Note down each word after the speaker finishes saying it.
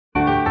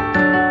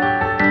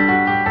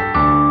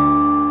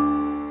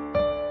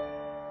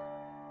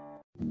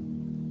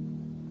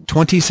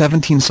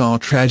2017 saw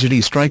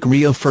tragedy strike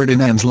Rio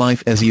Ferdinand's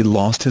life as he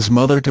lost his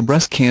mother to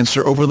breast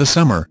cancer over the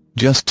summer,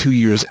 just 2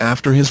 years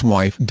after his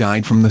wife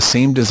died from the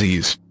same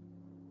disease.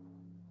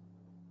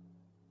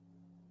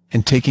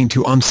 And taking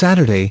to on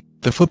Saturday,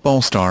 the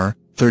football star,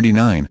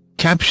 39,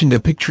 captioned a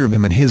picture of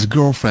him and his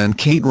girlfriend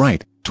Kate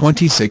Wright,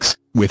 26,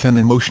 with an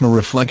emotional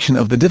reflection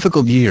of the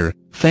difficult year,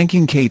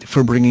 thanking Kate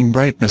for bringing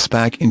brightness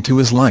back into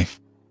his life.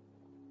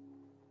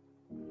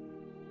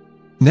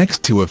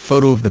 Next to a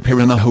photo of the pair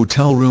in a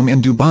hotel room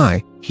in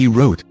Dubai, he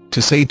wrote,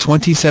 "To say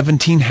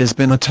 2017 has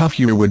been a tough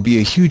year would be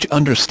a huge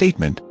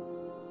understatement.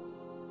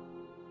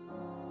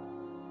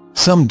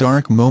 Some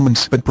dark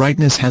moments, but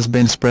brightness has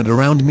been spread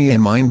around me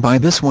and mine by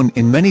this one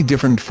in many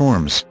different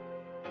forms."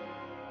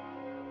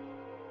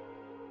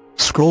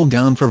 Scroll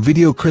down for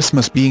video,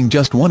 Christmas being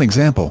just one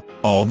example,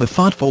 all the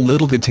thoughtful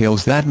little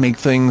details that make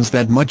things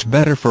that much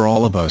better for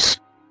all of us.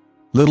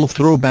 Little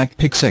throwback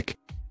pic.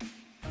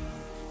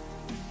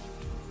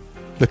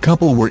 The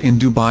couple were in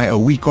Dubai a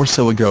week or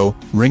so ago,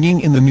 ringing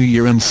in the new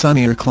year and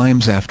sunnier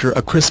climes after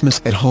a Christmas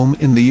at home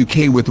in the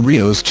UK with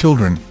Rio's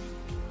children.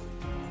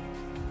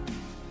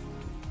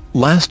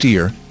 Last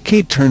year,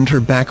 Kate turned her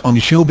back on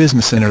show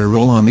business and her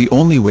role on The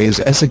Only Way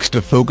is Essex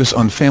to focus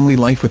on family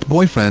life with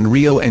boyfriend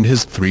Rio and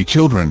his 3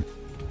 children.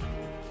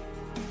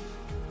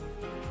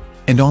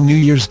 And on New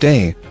Year's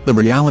Day, the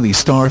reality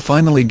star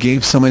finally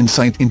gave some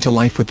insight into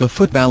life with the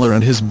footballer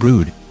and his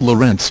brood,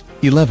 Lawrence,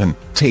 11,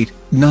 Tate,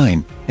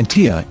 9, and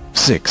Tia,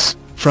 6,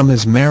 from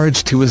his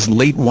marriage to his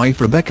late wife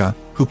Rebecca,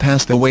 who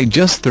passed away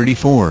just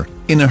 34,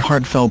 in a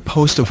heartfelt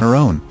post of her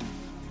own.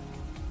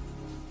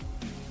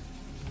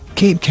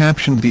 Kate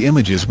captioned the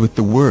images with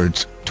the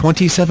words,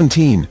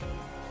 2017.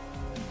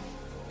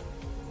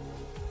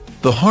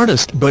 The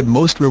hardest but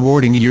most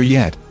rewarding year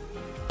yet.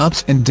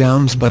 Ups and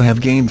downs, but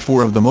have gained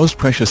 4 of the most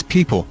precious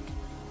people.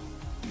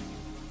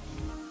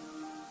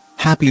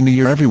 Happy New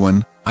Year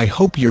everyone, I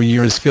hope your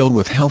year is filled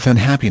with health and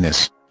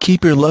happiness,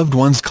 keep your loved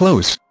ones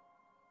close.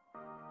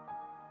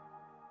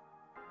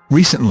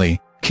 Recently,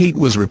 Kate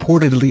was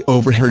reportedly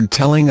overheard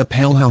telling a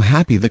pal how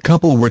happy the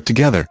couple were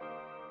together.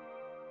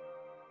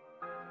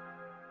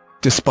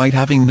 Despite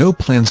having no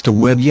plans to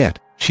wed yet,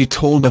 she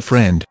told a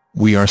friend,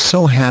 "We are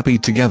so happy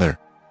together.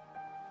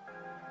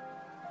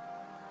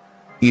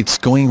 It's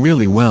going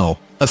really well,"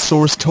 a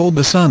source told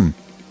The Sun.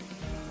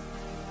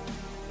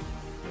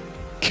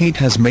 Kate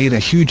has made a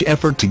huge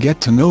effort to get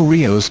to know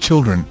Rio's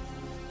children.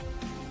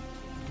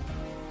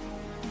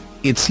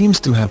 It seems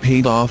to have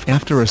paid off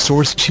after a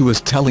source she was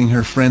telling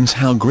her friends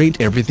how great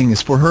everything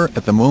is for her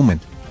at the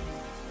moment.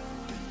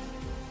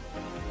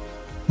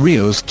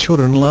 Rio's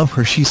children love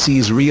her. She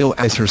sees Rio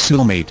as her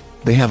soulmate,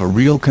 they have a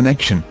real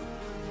connection.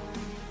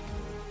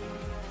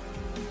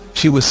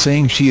 She was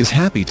saying she is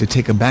happy to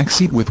take a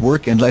backseat with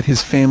work and let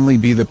his family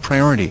be the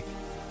priority.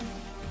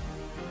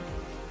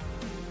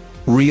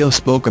 Rio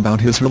spoke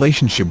about his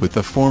relationship with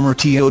the former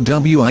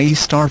TOWIE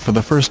star for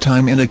the first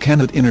time in a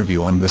candid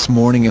interview on This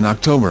Morning in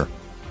October.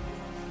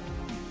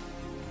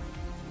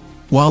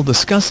 While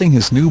discussing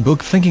his new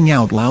book Thinking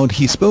Out Loud,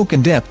 he spoke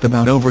in depth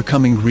about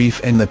overcoming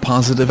grief and the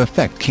positive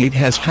effect Kate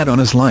has had on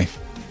his life.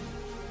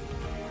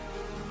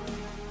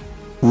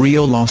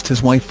 Rio lost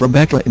his wife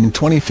Rebecca in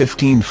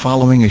 2015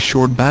 following a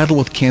short battle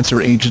with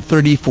cancer aged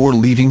 34,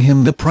 leaving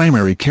him the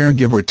primary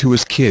caregiver to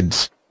his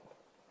kids.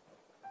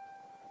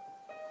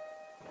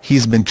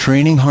 He's been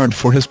training hard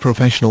for his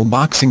professional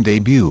boxing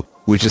debut,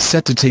 which is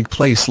set to take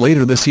place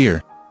later this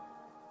year.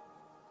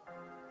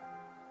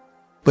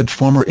 But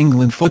former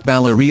England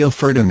footballer Rio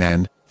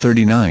Ferdinand,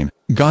 39,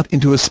 got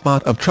into a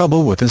spot of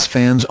trouble with his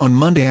fans on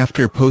Monday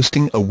after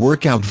posting a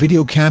workout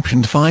video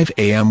captioned 5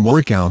 a.m.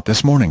 workout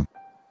this morning,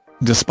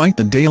 despite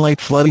the daylight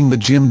flooding the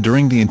gym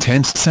during the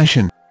intense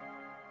session.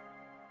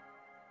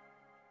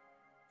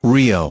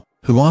 Rio,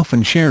 who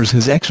often shares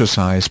his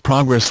exercise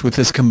progress with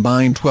his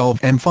combined 12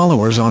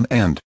 followers on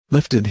end,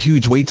 lifted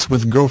huge weights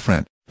with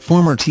girlfriend,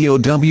 former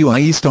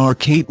TOWIE star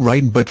Kate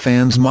Wright, but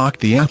fans mocked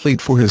the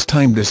athlete for his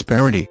time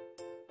disparity.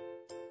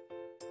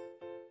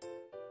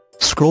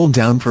 Scroll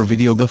down for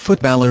video. The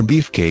footballer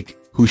Beefcake,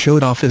 who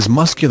showed off his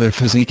muscular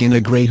physique in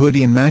a grey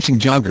hoodie and matching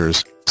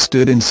joggers,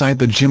 stood inside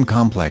the gym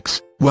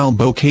complex, while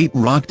Kate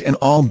rocked an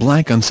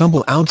all-black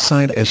ensemble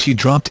outside as she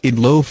dropped it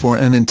low for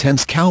an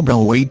intense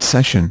cowbell weight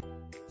session.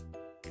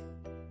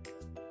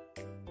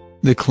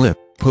 The clip,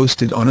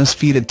 posted on his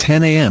feed at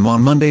 10 a.m.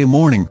 on Monday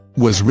morning,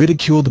 was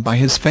ridiculed by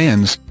his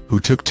fans, who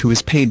took to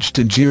his page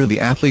to jeer the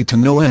athlete to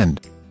no end.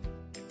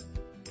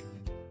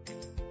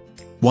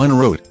 One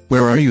wrote,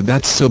 "Where are you,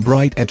 that's so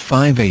bright at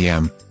 5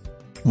 a.m.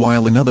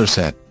 While another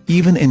said,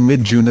 "Even in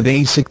mid-June a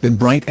day sick that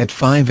bright at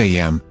 5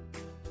 a.m.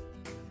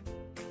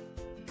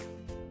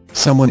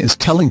 Someone is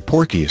telling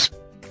porkies."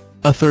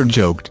 A third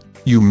joked,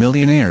 "You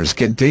millionaires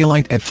get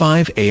daylight at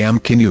 5 a.m.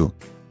 can you?"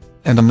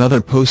 And another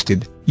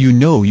posted, "You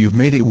know you've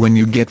made it when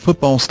you get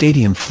football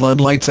stadium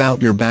floodlights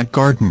out your back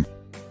garden."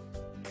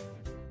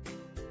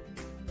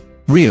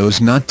 Rio's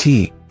not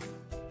T.